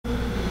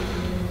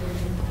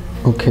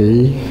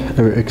Okay,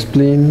 I will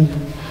explain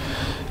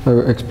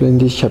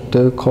this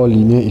chapter called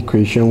linear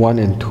equation 1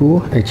 and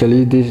 2.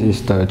 Actually, this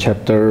is the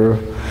chapter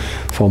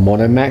for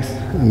modern maths,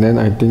 and then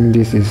I think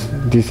this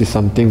is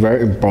something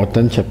very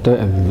important chapter,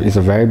 and it's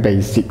a very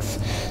basics,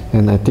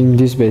 and I think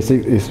this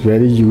basic is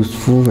very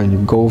useful when you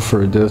go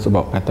further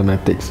about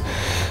mathematics.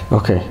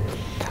 Okay,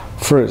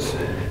 first,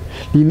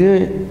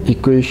 linear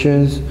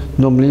equations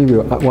normally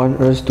will want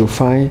us to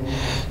find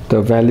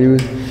the value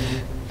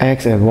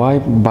x and y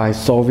by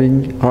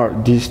solving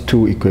out these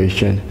two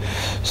equations.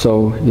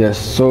 So yes,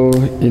 so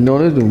in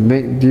order to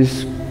make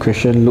this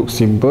question look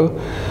simple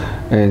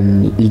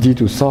and easy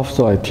to solve,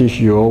 so I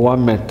teach you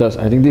one method.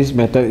 I think this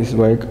method is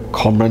very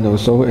common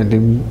also,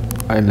 and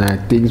I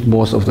think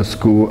most of the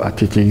school are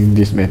teaching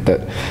this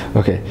method.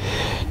 Okay,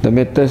 the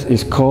method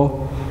is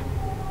called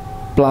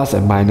plus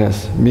and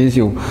minus. Means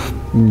you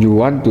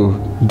want to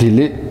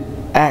delete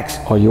x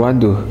or you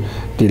want to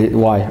delete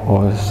y,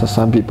 or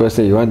some people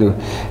say you want to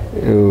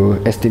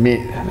estimate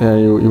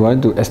you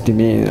want to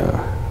estimate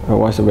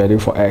what's the value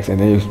for x, and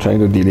then you're trying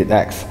to delete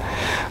x.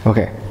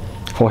 Okay,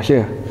 for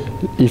here,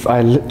 if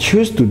I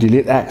choose to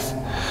delete x,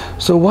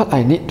 so what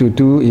I need to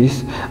do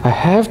is I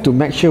have to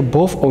make sure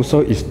both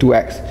also is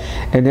 2x,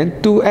 and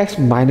then 2x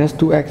minus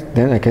 2x,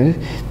 then I can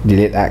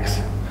delete x.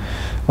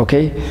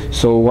 Okay,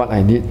 so what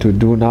I need to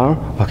do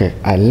now, okay,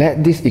 I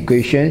let this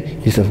equation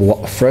is the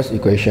first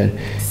equation,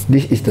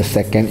 this is the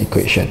second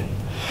equation.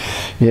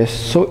 Yes,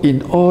 so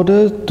in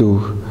order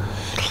to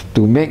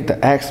make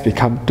the x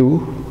become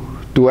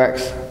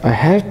 2x, I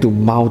have to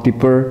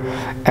multiply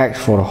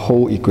x for the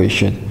whole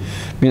equation.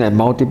 Mean I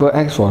multiply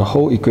x for the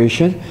whole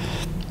equation,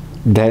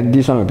 then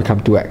this one will become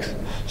 2x.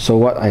 So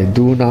what I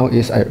do now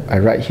is I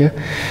write here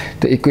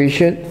the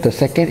equation, the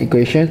second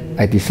equation,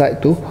 I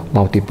decide to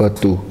multiply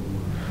 2.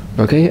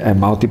 Okay, I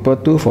multiply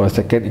 2 for the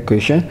second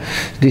equation.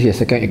 This is the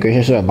second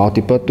equation, so I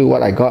multiply 2.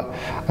 What I got?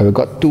 I will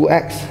got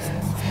 2x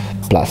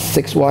plus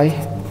 6y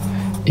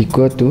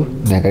equal to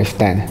negative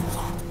 10.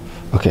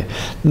 Okay,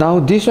 now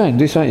this one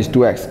is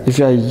 2x.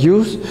 If I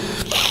use,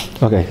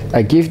 okay,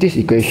 I give this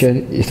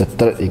equation is the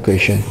third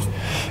equation.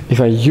 If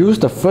I use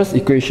the first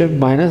equation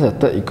minus the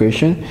third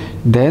equation,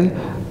 then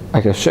I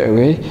can straight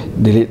away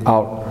delete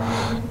out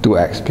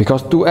 2x,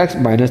 because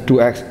 2x minus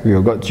 2x we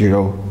will got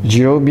 0.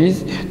 0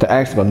 means the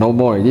x got no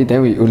more already,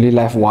 then we only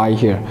left y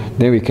here.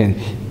 Then we can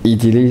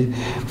easily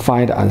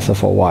find the answer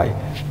for y.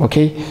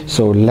 Okay,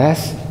 so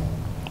let's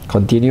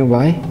continue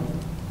by.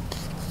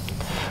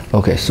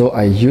 Okay, so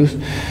I use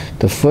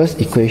the first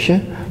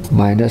equation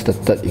minus the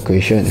third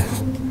equation.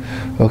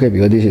 Okay,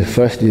 because this is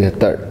first, this is the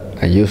third.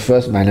 I use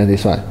first minus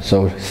this one.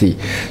 So see,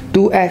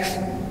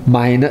 2x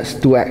minus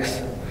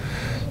 2x.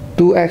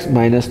 2x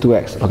minus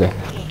 2x. Okay,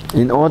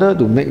 in order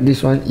to make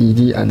this one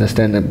easy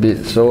understand a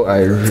bit, so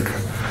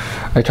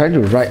I try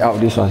to write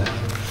out this one.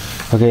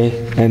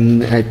 Okay,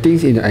 and I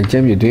think in the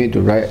exam you don't need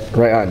to write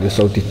out the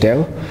so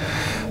detail.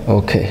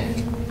 Okay,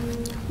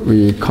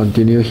 we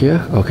continue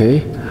here.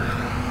 Okay,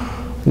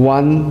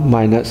 1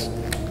 minus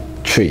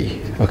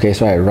 3. Okay,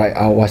 so I write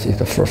out what is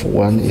the first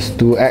one is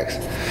 2x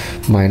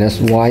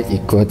minus y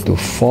equal to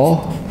 4.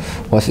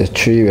 What's the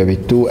 3 will be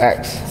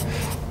 2x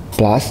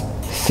plus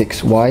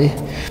 6y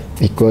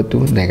equal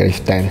to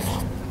negative 10.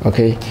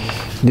 Okay,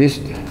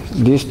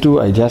 these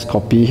two I just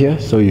copy here,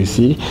 so you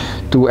see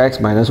 2x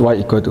minus y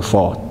equal to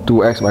 4,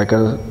 2x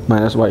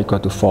minus y equal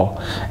to 4,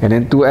 and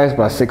then 2x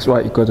plus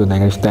 6y equal to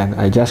negative 10.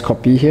 I just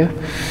copy here.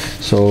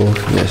 So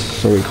yes,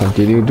 so we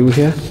continue do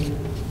here.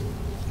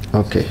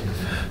 Okay,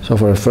 so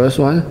for the first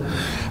one,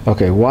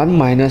 okay, 1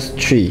 minus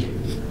 3,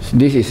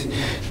 this is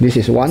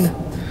 1,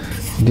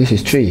 this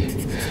is 3,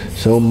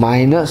 so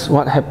minus,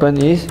 what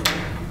happened is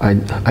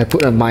I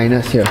put a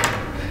minus here.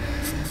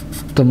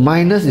 The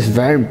minus is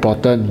very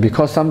important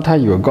because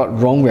sometimes you got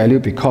wrong value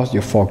because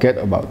you forget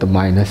about the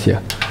minus here.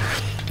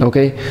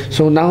 Okay,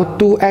 so now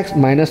 2x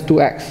minus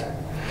 2x,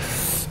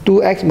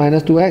 2x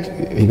minus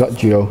 2x, we got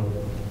 0.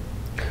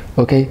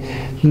 Okay,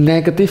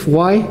 negative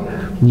y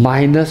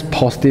minus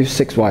positive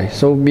 6y,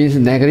 so means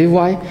negative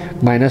y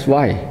minus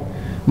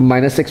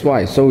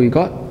 6y, so we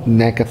got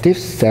negative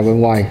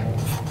 7y.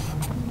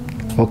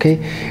 Okay,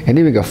 and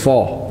then we got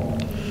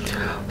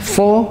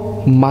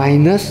 4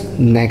 minus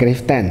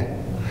negative 10,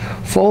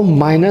 4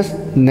 minus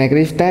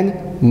negative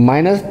 10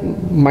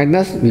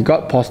 minus we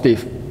got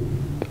positive,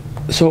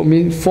 so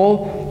means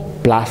 4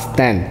 plus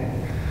 10,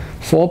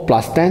 4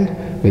 plus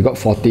 10 we got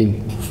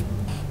 14.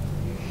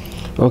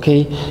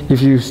 Okay,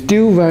 if you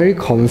still very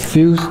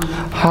confused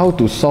how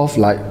to solve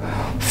like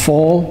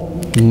 4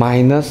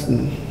 minus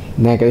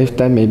negative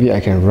 10, maybe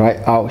I can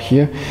write out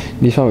here.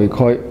 This one we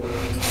call it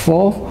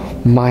 4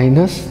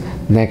 minus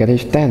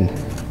negative 10.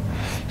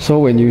 So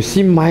when you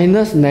see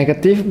minus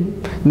negative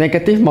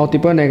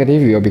multiple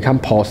negative, it will become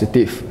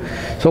positive.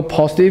 So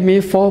positive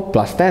means 4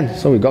 plus 10,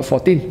 so we got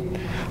 14.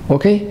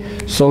 Okay,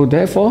 so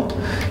therefore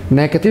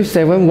negative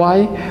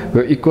 7y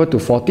will equal to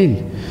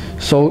 14.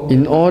 So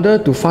in order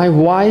to find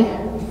y,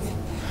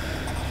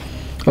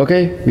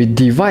 okay, we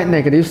divide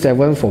negative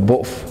 7 for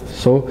both.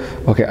 So,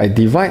 okay, I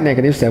divide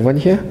negative 7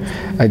 here,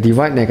 I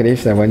divide negative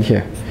 7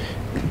 here.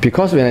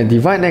 Because when I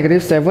divide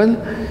negative 7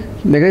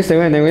 and negative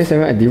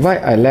 7, I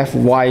divide, I left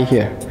y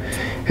here.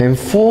 And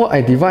 4,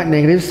 I divide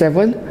negative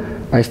 7,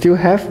 I still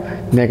have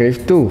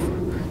negative 2.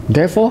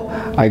 Therefore,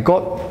 I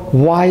got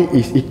y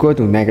is equal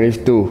to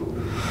negative 2.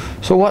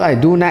 So what I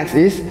do next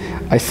is,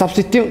 I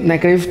substitute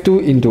negative 2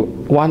 into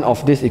one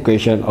of this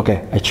equation.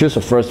 Okay, I choose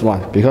the first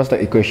one because the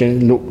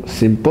equation looks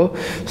simple.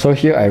 So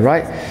here I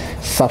write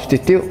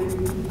substitute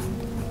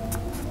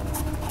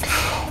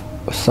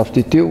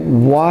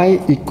y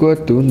equal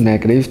to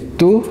negative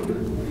 2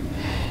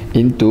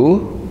 into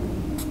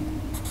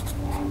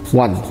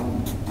 1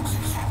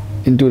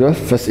 into the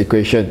first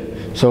equation.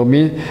 So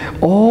mean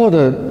all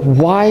the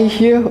y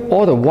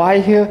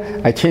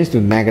here, I change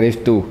to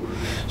negative 2.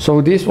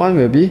 So this one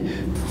will be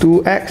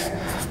 2x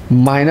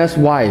minus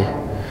y,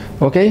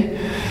 okay,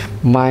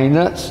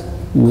 minus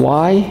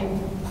y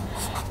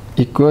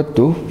equal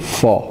to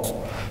 4.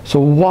 So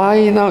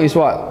y now is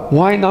what?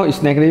 Y now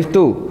is negative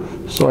 2.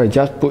 So I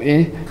just put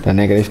in the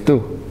negative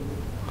 2.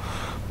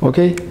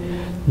 Okay,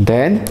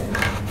 then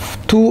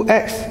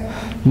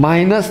 2x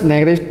minus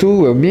negative 2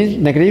 will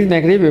mean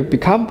negative will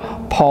become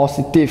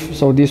positive.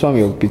 So this one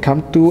will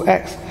become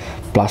 2x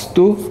plus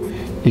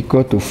 2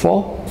 equal to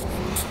 4.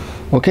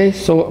 Okay,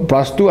 so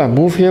plus 2 I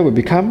move here will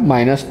become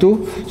minus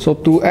 2. So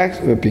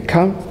 2x will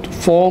become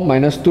 4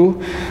 minus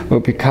 2 will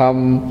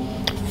become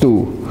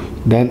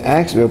 2. Then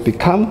x will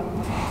become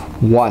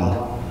 1.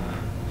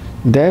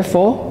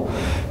 Therefore,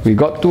 we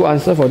got two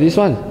answers for this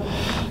one.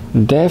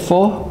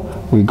 Therefore,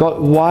 we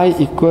got y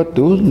equal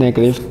to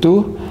negative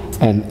 2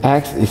 and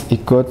x is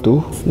equal to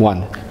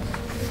 1.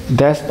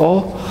 That's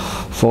all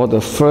for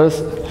the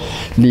first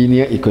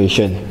linear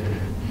equation.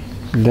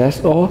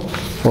 That's all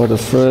for the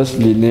first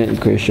linear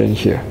equation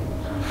here.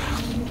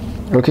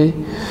 Okay,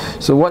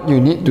 so what you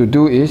need to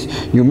do is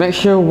you make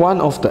sure one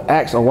of the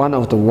x or one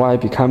of the y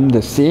become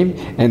the same,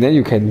 and then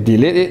you can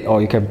delete it or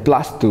you can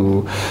plus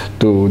to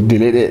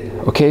delete it.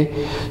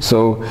 Okay,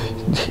 so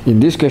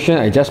in this question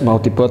I just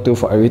multiply 2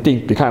 for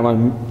everything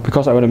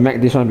because I want to make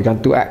this one become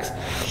 2x.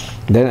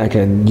 Then I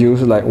can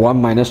use like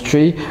 1 minus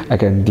 3, I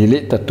can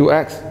delete the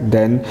 2x,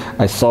 then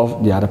I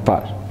solve the other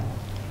part.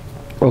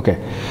 Okay,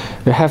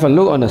 we have a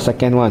look on the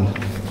second one.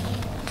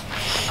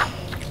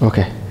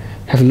 Okay,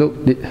 have a look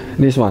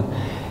this one.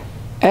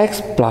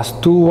 X plus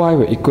 2y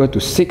will equal to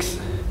 6,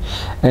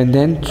 and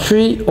then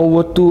 3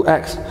 over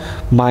 2x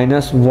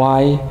minus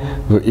y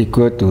will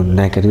equal to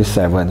negative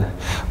 7.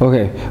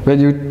 Okay, when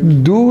you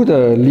do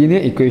the linear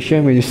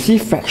equation, when you see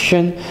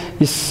fraction,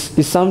 is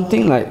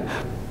something like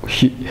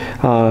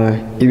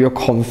it will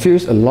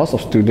confuse a lot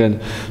of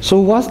students. So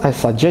what I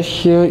suggest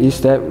here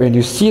is that when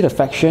you see the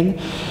fraction,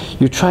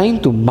 you're trying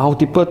to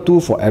multiply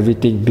 2 for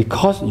everything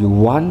because you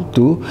want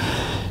to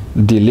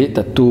delete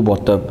the 2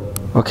 bottom.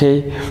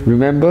 Okay,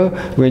 remember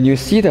when you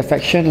see the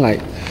fraction like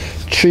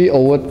 3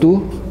 over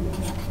 2,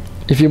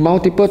 if you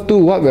multiply 2,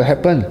 what will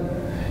happen?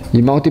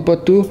 You multiply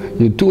 2,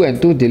 you 2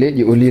 and 2 delete,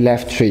 you only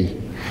left 3.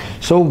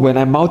 So when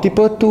I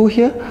multiply 2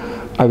 here,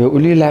 I will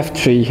only left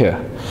 3 here.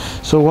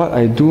 So what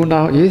I do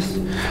now is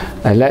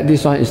I let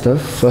this one is the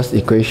first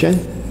equation,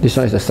 this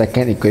one is the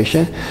second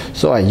equation.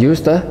 So I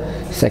use the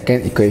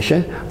second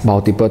equation,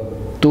 multiply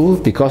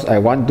 2 because I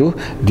want to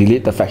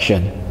delete the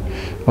fraction.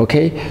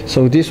 Okay,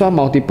 so this one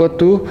multiply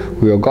 2,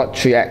 we will got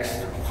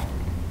 3x.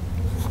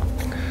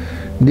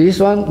 This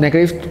one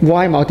negative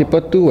y multiply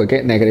 2 will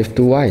get negative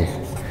 2y.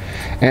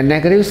 And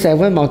negative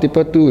 7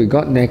 multiply 2 we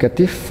got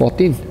negative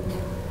 14.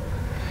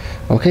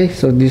 Okay,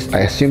 so this, I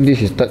assume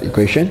this is third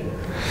equation.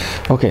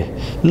 Okay,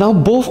 now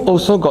both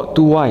also got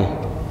 2y.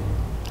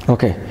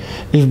 Okay,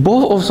 if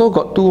both also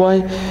got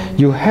 2y,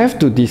 you have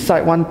to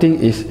decide one thing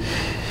is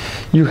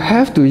you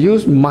have to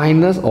use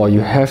minus or you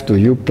have to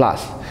use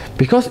plus.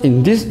 Because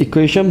in this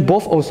equation,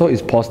 both also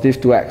is positive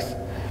 2x.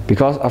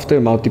 Because after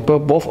you multiply,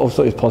 both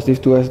also is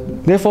positive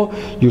 2x. Therefore,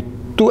 you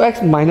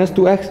 2x minus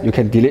 2x, you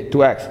can delete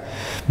 2x.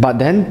 But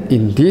then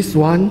in this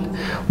one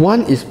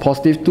is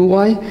positive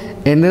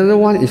 2y, another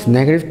one is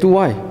negative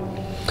 2y.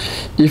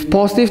 If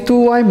positive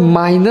 2y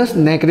minus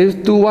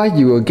negative 2y,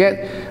 you will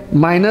get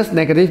minus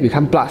negative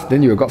become plus,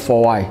 then you will got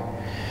 4y.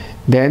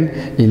 Then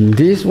in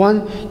this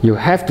one, you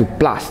have to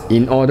plus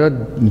in order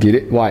to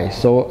delete y.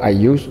 So I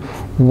use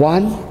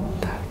 1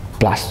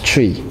 plus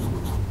 3.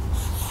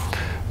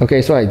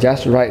 Okay, so I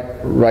just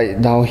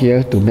write down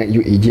here to make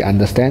you easy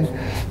understand.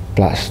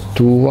 Plus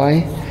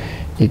 2y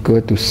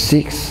equal to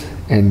 6,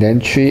 and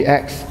then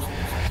 3x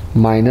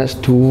minus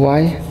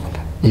 2y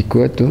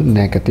equal to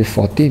negative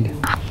 14.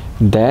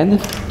 Then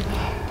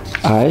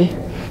I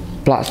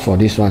plus for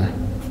this one.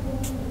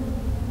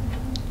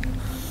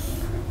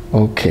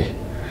 Okay,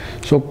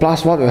 so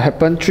plus what will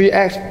happen?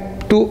 3x,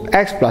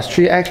 2x plus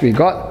 3x, we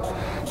got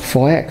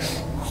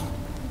 4x.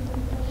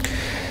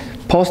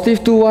 Positive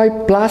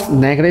 2y plus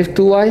negative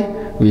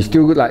 2y, we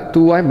still got like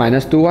 2y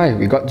minus 2y,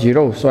 we got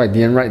 0, so I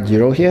didn't write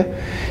 0 here,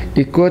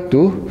 equal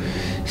to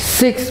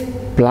 6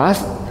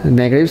 plus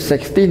negative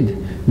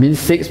 16. means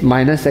 6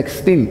 minus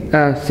 16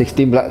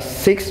 plus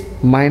 6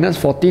 minus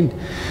 14.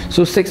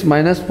 So 6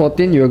 minus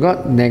 14, you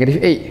got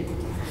negative 8.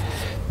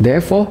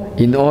 Therefore,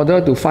 in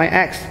order to find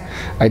x,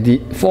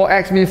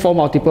 4x means 4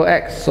 multiple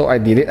x, so I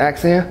delete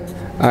x here,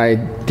 I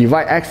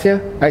divide x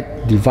here, I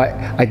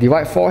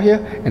divide 4 here,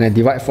 and I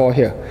divide 4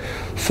 here.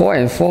 4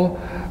 and 4,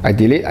 I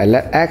delete, I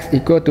let x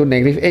equal to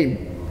negative 8,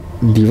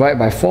 divide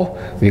by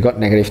 4, we got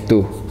negative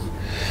 2.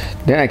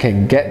 Then I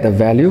can get the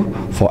value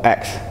for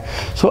x.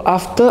 So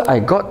after I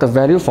got the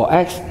value for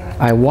x,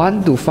 I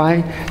want to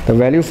find the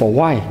value for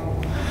y.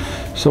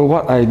 So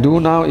what I do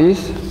now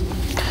is,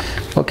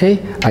 okay,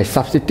 I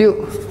substitute.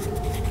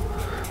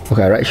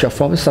 Okay, I write short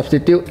form,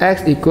 substitute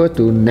x equal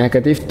to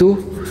negative 2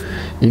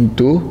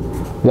 into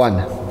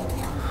 1.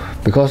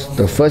 Because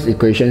the first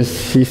equation is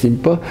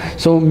simple,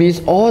 so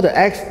means all the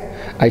x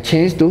I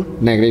change to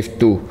negative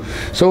 2.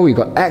 So we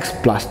got x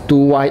plus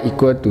 2y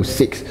equal to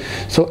 6.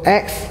 So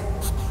x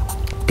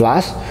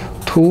plus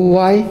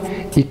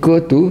 2y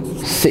equal to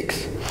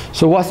 6.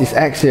 So what is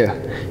x here?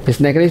 It's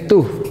negative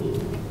 2.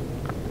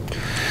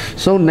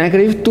 So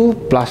negative 2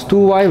 plus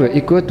 2y will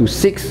equal to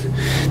 6.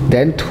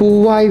 Then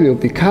 2y will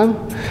become,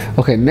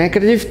 okay,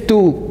 negative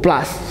 2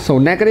 plus. So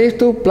negative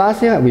 2 plus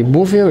here, we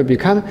move here, will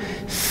become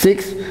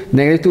 6.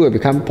 Negative 2 will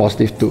become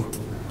positive 2.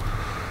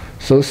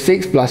 So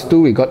 6 plus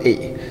 2, we got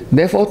 8.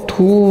 Therefore,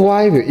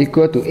 2y will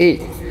equal to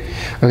 8.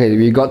 Okay,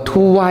 we got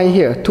 2y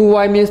here.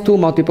 2y means 2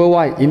 multiple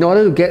y. In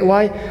order to get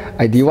y,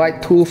 I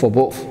divide 2 for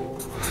both.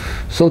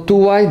 So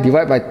 2y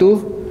divided by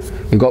 2,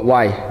 we got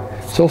y.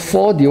 So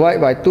 4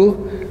 divided by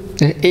 2,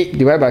 8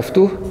 divided by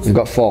 2, we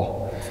got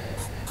 4.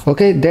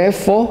 Okay,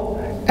 therefore,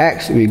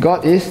 x we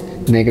got is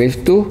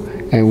negative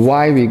 2 and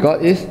y we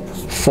got is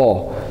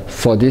 4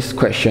 for this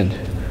question.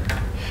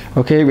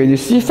 Okay, when you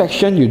see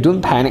fraction, you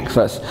don't panic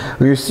first.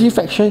 When you see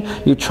fraction,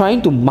 you're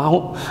trying to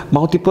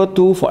multiple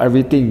 2 for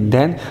everything.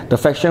 Then the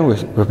fraction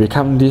will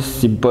become this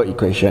simple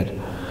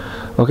equation.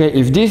 Okay,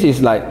 if this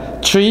is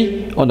like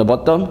 3 on the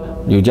bottom,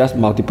 you just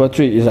multiple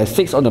 3. It's like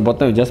 6 on the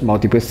bottom, you just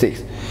multiple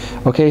 6.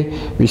 Okay,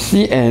 we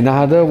see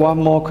one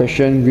more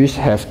question which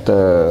have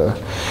the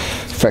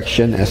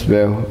fraction as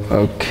well.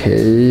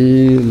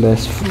 Okay,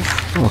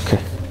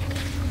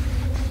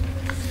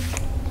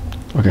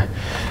 okay,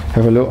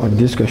 have a look on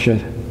this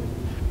question.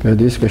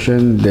 This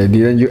question, they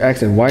didn't use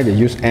x and y, they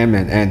use m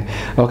and n.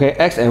 Okay,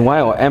 x and y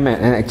or m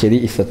and n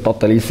actually is a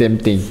totally same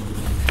thing.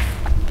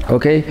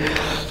 Okay,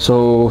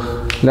 so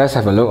let's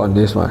have a look on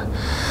this one.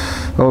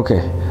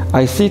 Okay,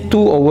 I see 2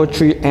 over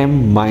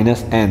 3m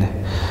minus n.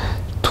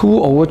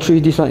 2 over 3,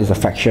 this one is a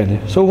fraction.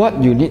 So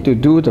what you need to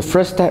do, the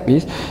first step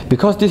is,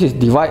 because this is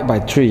divide by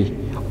 3,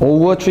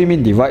 over 3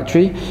 means divide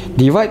 3.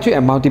 Divide 3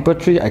 and multiple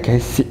 3, I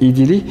can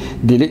easily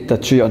delete the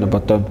 3 on the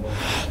bottom.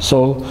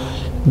 So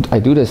I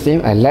do the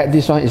same, I let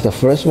this one is the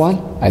first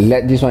one, I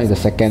let this one is the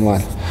second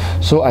one.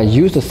 So I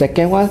use the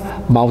second one,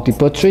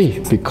 multiple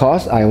 3,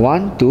 because I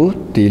want to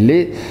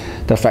delete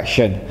the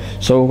fraction.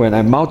 So when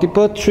I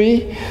multiple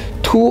 3,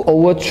 2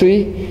 over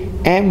 3,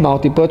 m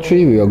multiple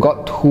 3, we will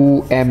got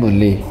 2m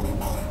only.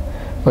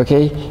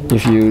 Okay,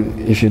 if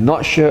you're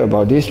not sure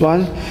about this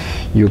one,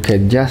 you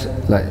can just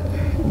like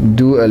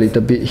do a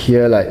little bit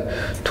here, like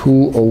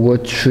 2 over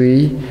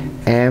 3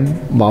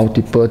 m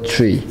multiple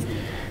 3.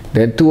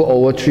 Then 2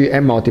 over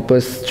 3m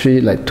multiple 3,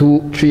 like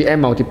 3m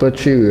multiple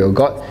 3, we will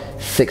got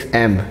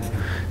 6m.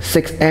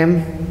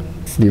 6m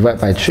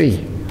divided by 3.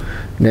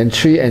 Then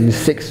 3 and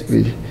 6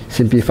 we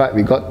simplify,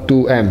 we got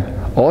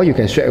 2m. Or you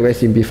can straight away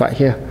simplify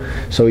here.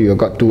 So you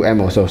got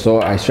 2m also.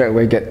 So I straight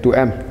away get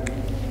 2m.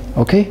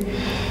 Okay?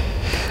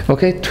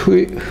 Okay,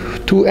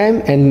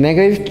 2m and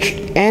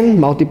negative n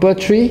multiple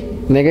 3,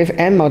 negative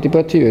n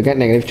multiple 3, we get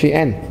negative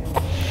 3n.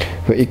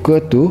 Will equal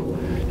to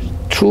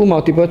 2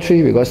 multiple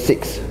 3, we got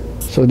 6.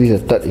 So this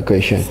is the third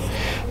equation.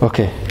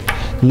 Okay,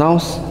 now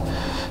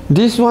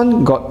this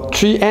one got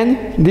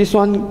 3n, this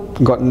one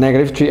got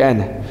negative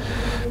 3n.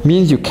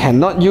 Means you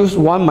cannot use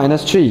 1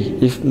 minus 3.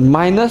 If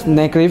minus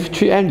negative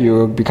 3n, you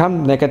will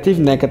become negative,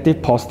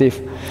 negative,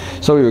 positive.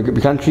 So you will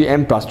become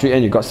 3n plus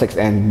 3n, you got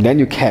 6n. Then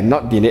you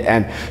cannot delete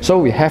n. So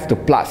we have to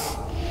plus.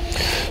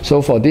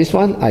 So for this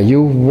one, I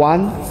use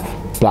 1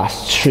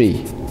 plus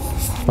 3.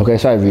 Okay,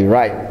 so I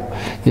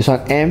rewrite this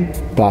one m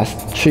plus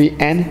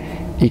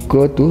 3n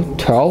equal to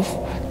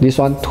 12. This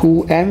one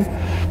 2m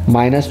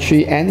minus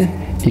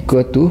 3n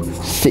equal to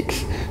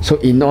 6. So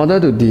in order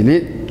to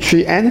delete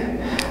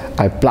 3n,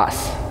 I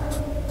plus.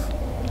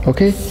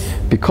 Okay,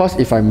 because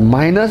if I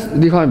minus,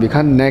 this one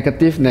become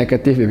negative,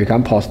 negative, it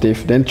become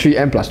positive. Then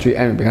 3m plus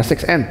 3m will become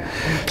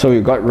 6m. So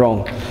you got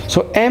wrong.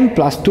 So m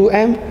plus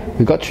 2m,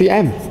 we got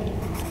 3m.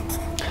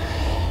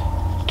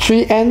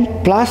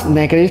 3n plus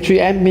negative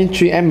 3m means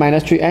 3m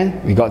minus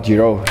 3n, we got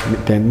 0.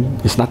 Then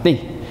it's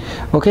nothing.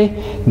 Okay,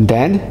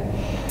 then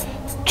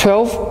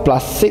 12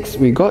 plus 6,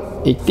 we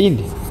got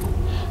 18.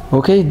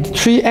 Okay,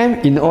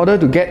 3m, in order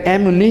to get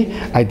m only,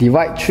 I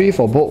divide 3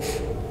 for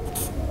both.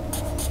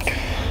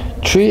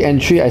 3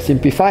 and 3 I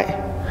simplify,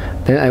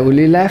 then I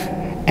only left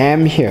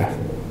m here.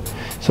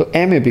 So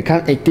m will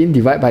become 18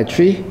 divided by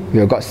 3, we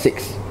have got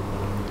 6.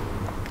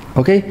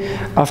 Okay,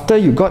 after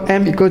you got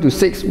m equal to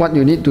 6, what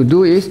you need to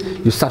do is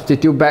you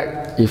substitute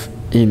back if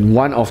in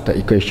one of the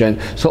equation.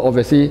 So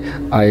obviously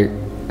I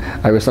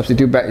will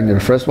substitute back in the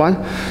first one.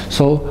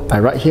 So I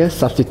write here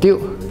substitute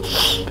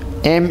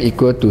m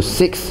equal to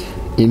 6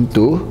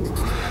 into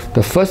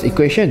the first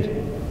equation.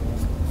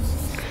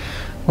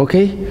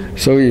 Okay,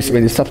 so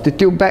when you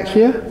substitute back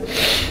here,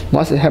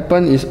 what will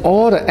happen is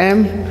all the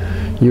m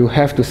you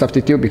have to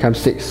substitute becomes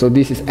 6. So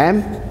this is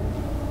m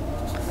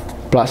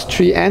plus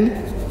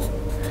 3n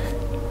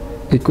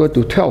equal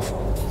to 12.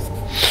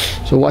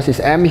 So what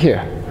is m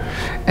here?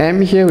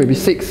 M here will be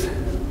 6.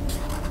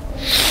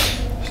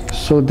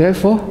 So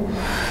therefore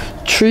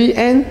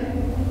 3n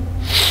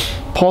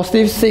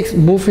positive 6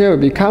 move here will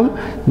become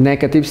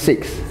negative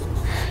 6.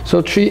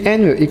 So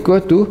 3n will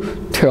equal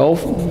to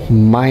 12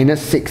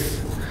 minus 6.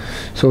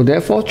 So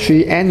therefore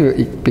 3n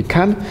will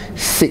become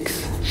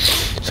 6.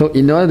 So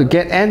in order to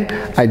get n,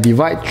 I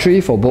divide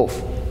 3 for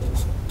both.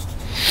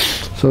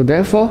 So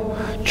therefore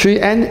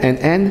 3n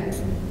and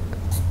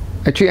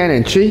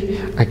 3,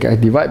 I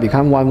divide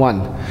become 1,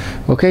 1.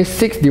 Okay,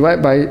 6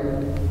 divided by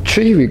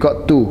 3, we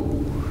got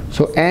 2.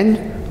 So n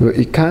will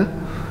equal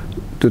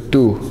to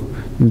 2.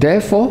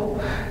 Therefore,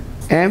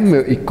 m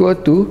will equal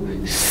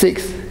to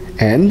 6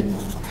 and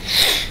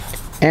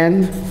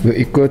n will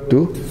equal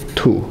to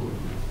 2.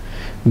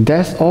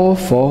 That's all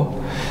for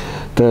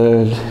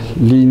the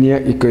linear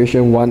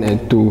equation 1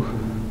 and 2.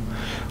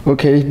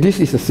 Okay, this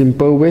is a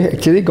simple way.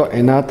 Actually got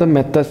another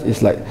method,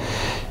 it's like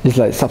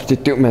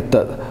substitute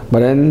method, but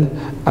then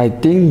I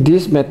think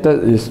this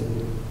method is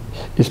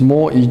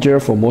more easier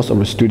for most of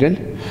the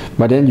students.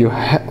 But then you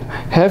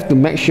have to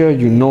make sure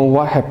you know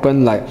what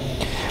happened, like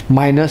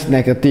minus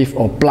negative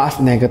or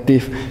plus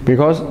negative,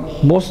 because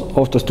most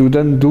of the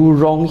students do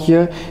wrong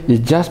here is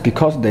just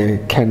because they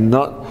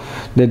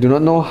do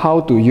not know how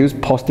to use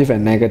positive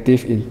and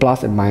negative in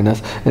plus and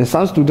minus, and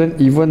some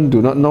students even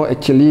do not know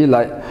actually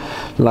like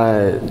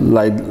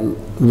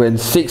when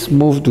 6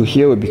 move to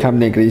here will become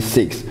negative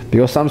 6,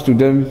 because some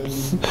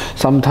students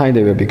sometimes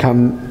they will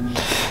become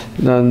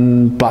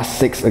plus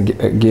 6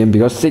 again,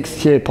 because 6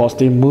 here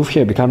positive move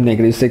here become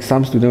negative 6.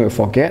 Some students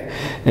will forget,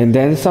 and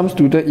then some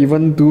students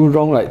even do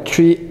wrong, like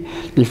 3.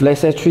 If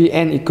let's say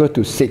 3n equal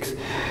to 6,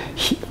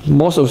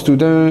 some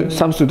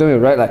students will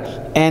write like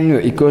n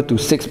will equal to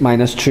 6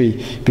 minus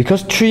 3,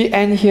 because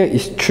 3n here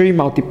is 3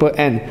 multiple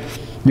n.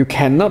 You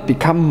cannot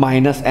become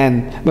minus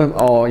n,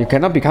 or you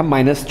cannot become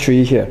minus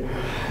 3 here.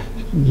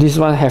 This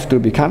one have to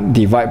become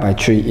divide by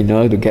 3 in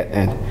order to get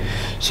n.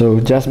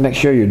 So just make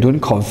sure you don't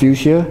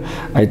confuse here.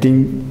 I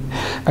think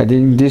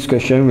this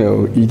question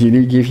will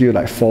easily give you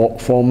like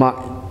 4 mark,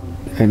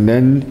 and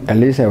then at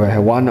least I will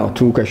have 1 or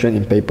 2 questions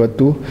in paper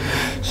 2.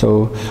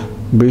 So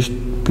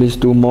please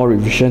do more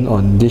revision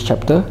on this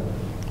chapter.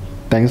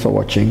 Thanks for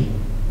watching.